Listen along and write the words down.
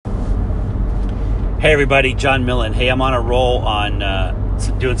Hey everybody, John Millen. Hey, I'm on a roll on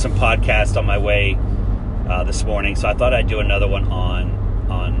doing some podcast on my way this morning, so I thought I'd do another one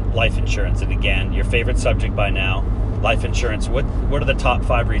on life insurance. And again, your favorite subject by now, life insurance. What are the top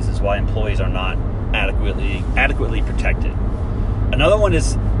 5 reasons why employees are not adequately protected? Another one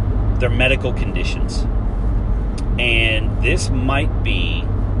is their medical conditions, and this might be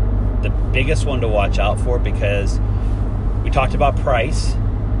the biggest one to watch out for because we talked about price.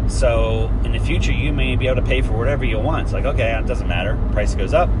 So in the future, you may be able to pay for whatever you want. It's like, okay, it doesn't matter. Price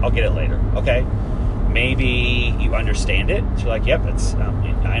goes up, I'll get it later. Okay, maybe you understand it. So you're like, yep,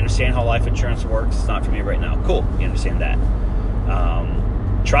 I understand how life insurance works. It's not for me right now. Cool, you understand that.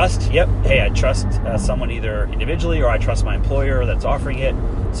 Trust, yep. Hey, I trust someone either individually or I trust my employer that's offering it.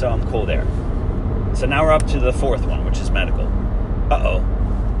 So I'm cool there. So now we're up to the 4th one, which is medical. Uh-oh,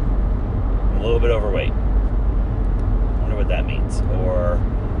 I'm a little bit overweight. I wonder what that means. Or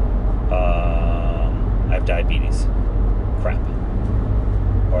I have diabetes. Crap.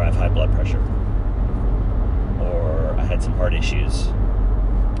 Or I have high blood pressure. Or I had some heart issues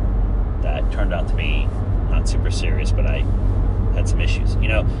that turned out to be not super serious, but I had some issues. You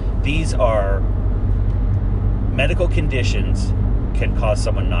know, these are medical conditions can cause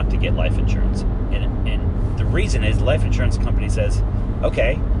someone not to get life insurance. And the reason is life insurance company says,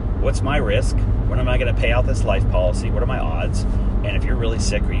 okay, what's my risk? When am I going to pay out this life policy? What are my odds? And if you're really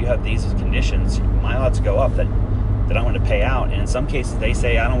sick or you have these conditions, my odds go up that I'm going to pay out. And in some cases, they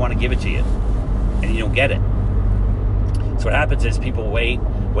say, I don't want to give it to you. And you don't get it. So what happens is people wait.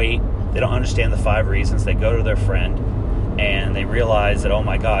 They don't understand the 5 reasons. They go to their friend and they realize that, oh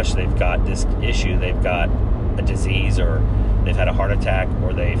my gosh, they've got this issue. They've got a disease, or they've had a heart attack,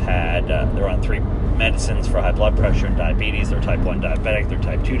 or they've had, they're on 3 medicines for high blood pressure and diabetes. They're type 1 diabetic. They're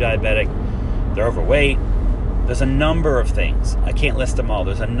type 2 diabetic. They're overweight. There's a number of things. I can't list them all.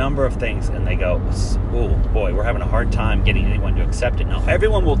 There's a number of things, and they go, oh boy, we're having a hard time getting anyone to accept it. Now,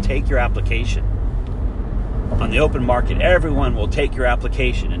 everyone will take your application. On the open market, everyone will take your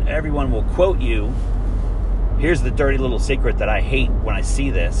application, and everyone will quote you. Here's the dirty little secret that I hate when I see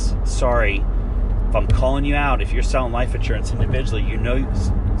this. Sorry if I'm calling you out. If you're selling life insurance individually, you know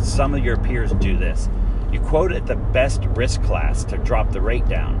some of your peers do this. You quote at the best risk class to drop the rate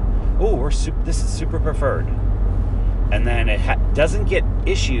down. Oh, this is super preferred. And then it doesn't get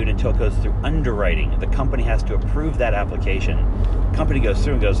issued until it goes through underwriting. The company has to approve that application. The company goes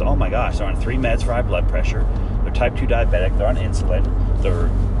through and goes, oh my gosh, they're on 3 meds for high blood pressure. They're type 2 diabetic. They're on insulin.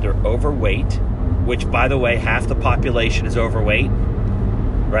 They're overweight, which, by the way, half the population is overweight,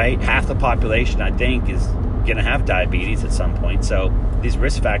 right? Half the population, I think, is going to have diabetes at some point. So these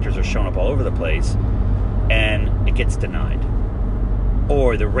risk factors are showing up all over the place, and it gets denied.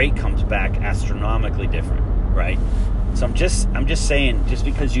 Or the rate comes back astronomically different, right? So I'm just saying, just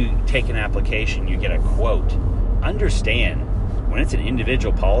because you take an application, you get a quote. Understand, when it's an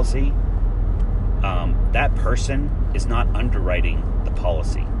individual policy, that person is not underwriting the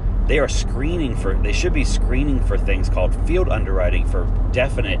policy. They should be screening for things called field underwriting for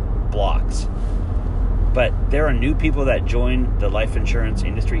definite blocks. But there are new people that join the life insurance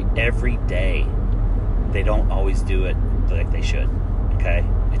industry every day. They don't always do it like they should. Okay,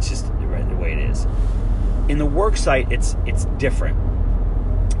 it's just the way it is. In the work site, it's different.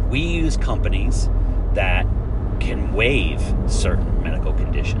 We use companies that can waive certain medical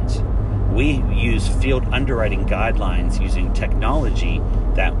conditions. We use field underwriting guidelines using technology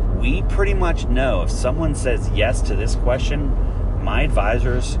that we pretty much know. If someone says yes to this question, my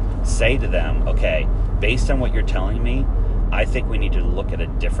advisors say to them, okay, based on what you're telling me, I think we need to look at a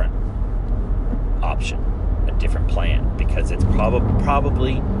different option, a different plan, because it's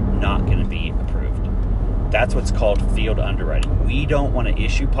probably not going to be approved. That's what's called field underwriting. We don't want to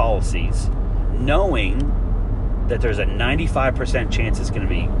issue policies knowing that there's a 95% chance it's going to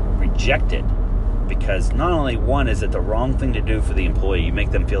be rejected, because not only, one, is it the wrong thing to do for the employee, you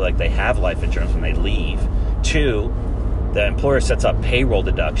make them feel like they have life insurance when they leave. 2, the employer sets up payroll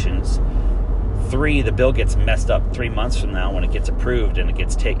deductions. 3, the bill gets messed up 3 months from now when it gets approved and it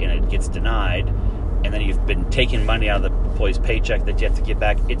gets denied. And then you've been taking money out of the employee's paycheck that you have to get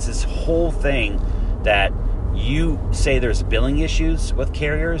back. It's this whole thing that you say there's billing issues with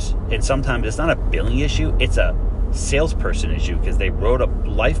carriers, and sometimes it's not a billing issue, it's a salesperson issue, because they wrote a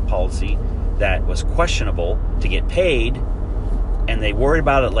life policy that was questionable to get paid, and they worried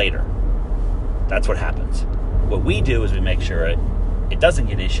about it later. That's what happens. What we do is we make sure it doesn't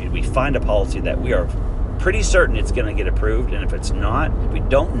get issued. We find a policy that we are pretty certain it's going to get approved, and if it's not, if we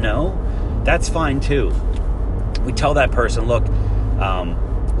don't know, that's fine too. We tell that person, look,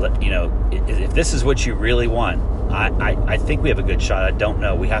 if this is what you really want, I think we have a good shot. I don't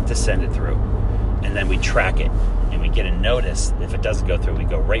know. We have to send it through. and then we track it, and we get a notice. If it doesn't go through, we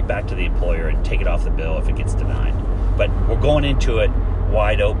go right back to the employer and take it off the bill if it gets denied. But we're going into it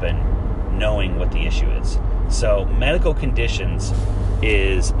wide open, knowing what the issue is. So medical conditions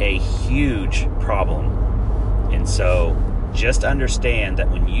is a huge problem. And so just understand that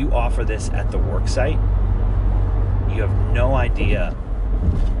when you offer this at the work site, you have no idea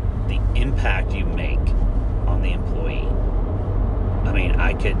the impact you make on the employee. I mean,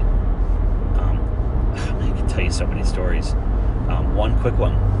 I could tell you so many stories. One quick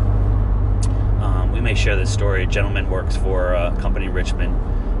one. We may share this story. A gentleman works for a company in Richmond,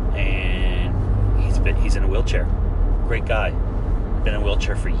 and he's in a wheelchair. Great guy. Been in a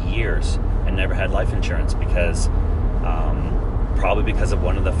wheelchair for years and never had life insurance because probably because of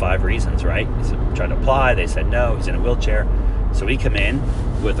one of the 5 reasons, right? He's tried to apply, they said no, he's in a wheelchair. So we come in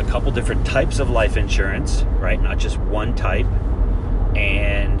with a couple different types of life insurance, right? Not just one type.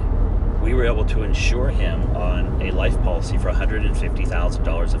 And we were able to insure him on a life policy for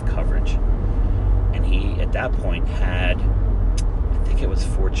 $150,000 of coverage. And he, at that point, had, I think it was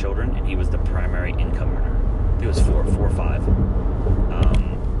 4 children, and he was the primary income earner. I think it was 4 or 5.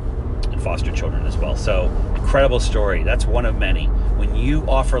 And foster children as well. So, incredible story. That's one of many. When you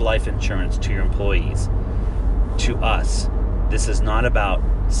offer life insurance to your employees, to us, this is not about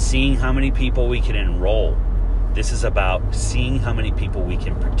seeing how many people we can enroll. This is about seeing how many people we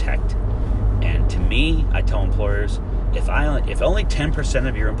can protect. And to me, I tell employers, if only 10%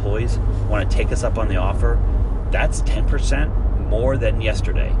 of your employees want to take us up on the offer, that's 10% more than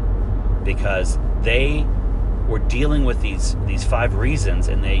yesterday, because they were dealing with these 5 reasons,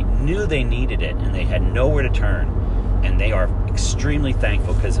 and they knew they needed it, and they had nowhere to turn. And they are extremely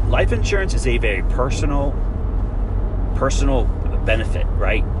thankful, because life insurance is a very personal benefit,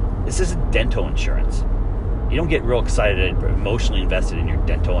 right? This isn't dental insurance. You don't get real excited or emotionally invested in your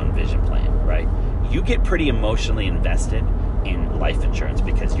dental and vision plan, right? You get pretty emotionally invested in life insurance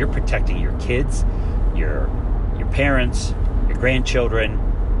because you're protecting your kids, your parents, your grandchildren,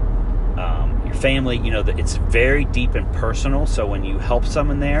 your family. You know, it's very deep and personal. So when you help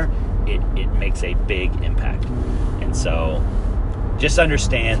someone there, it makes a big impact. And so just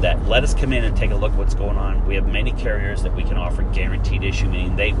understand that. Let us come in and take a look at what's going on. We have many carriers that we can offer guaranteed issue,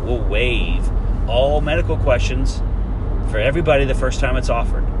 meaning they will waive all medical questions for everybody the first time it's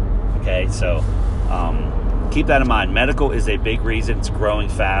offered. Okay, so keep that in mind. Medical is a big reason. It's growing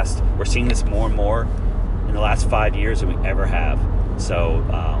fast. We're seeing this more and more in the last 5 years than we ever have. So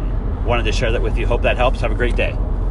wanted to share that with you. Hope that helps. Have a great day.